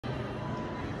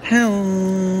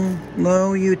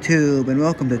Hello YouTube and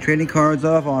welcome to Trading Cards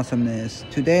of Awesomeness.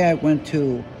 Today I went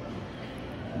to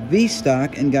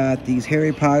V-Stock and got these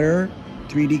Harry Potter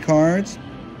 3D cards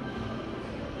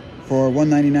for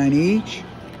 $1.99 each.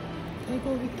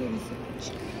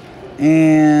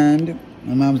 And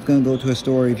my mom's gonna go to a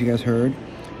store, if you guys heard.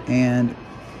 And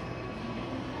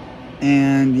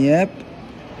yep,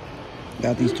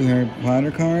 got these two Harry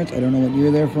Potter cards. I don't know what year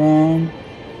they're from,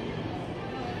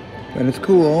 but it's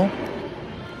cool.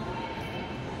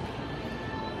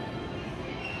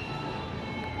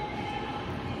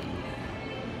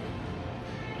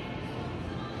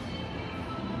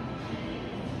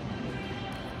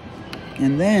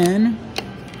 And then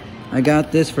I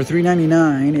got this for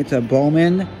 $3.99. It's a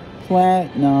Bowman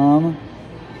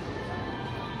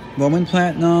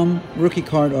Platinum rookie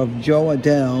card of Jo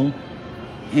Adell,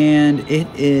 and it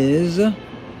is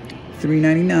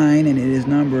 $3.99, and it is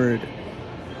numbered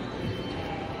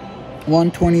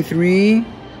 123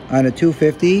 out of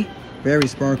 250. Very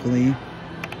sparkly.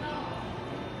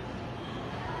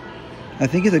 I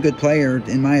think he's a good player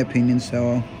in my opinion,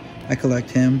 so I collect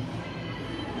him.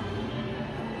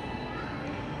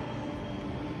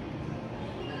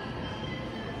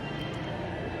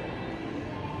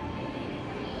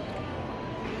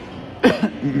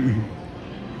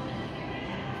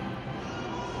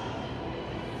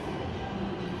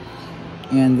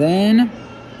 And then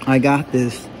I got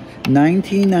this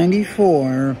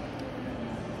 1994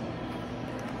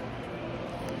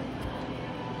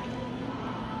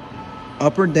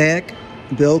 Upper Deck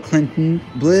Bill Clinton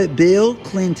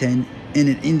in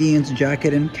an Indians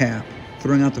jacket and cap,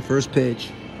 throwing out the first pitch.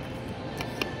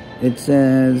 It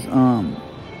says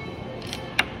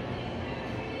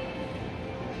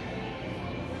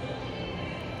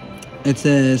it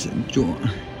says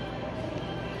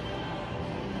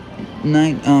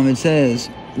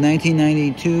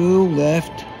 1992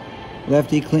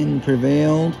 lefty Clinton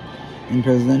prevailed in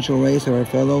presidential race over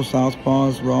fellow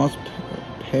Southpaws Ross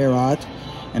Perot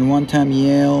and one-time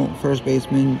Yale first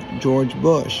baseman George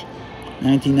Bush.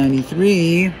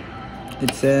 1993,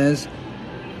 it says,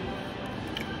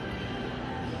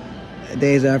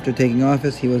 days after taking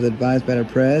office, he was advised by the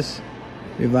press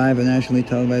revive a nationally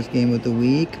televised game of the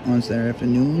week on Saturday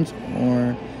afternoons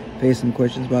or face some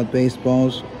questions about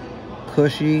baseball's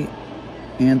cushy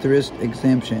anthrax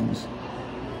exemptions.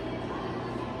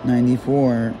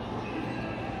 94.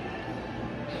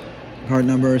 Card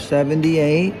number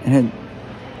 78. And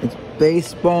it's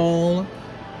Baseball,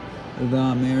 the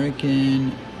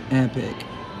American Epic.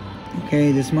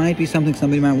 Okay, this might be something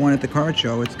somebody might want at the card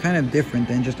show. It's kind of different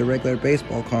than just a regular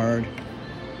baseball card.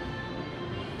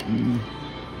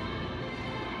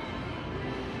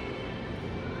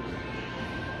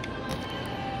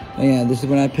 Yeah, this is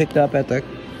what I picked up at the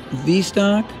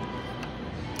V-Stock.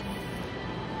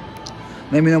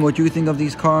 Let me know what you think of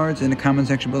these cards in the comment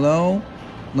section below.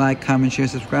 Like, comment, share,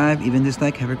 subscribe, even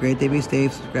dislike. Have a great day, be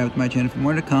safe. Subscribe to my channel for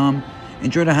more to come.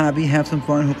 Enjoy the hobby, have some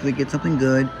fun, hopefully get something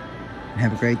good. And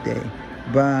have a great day.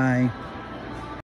 Bye.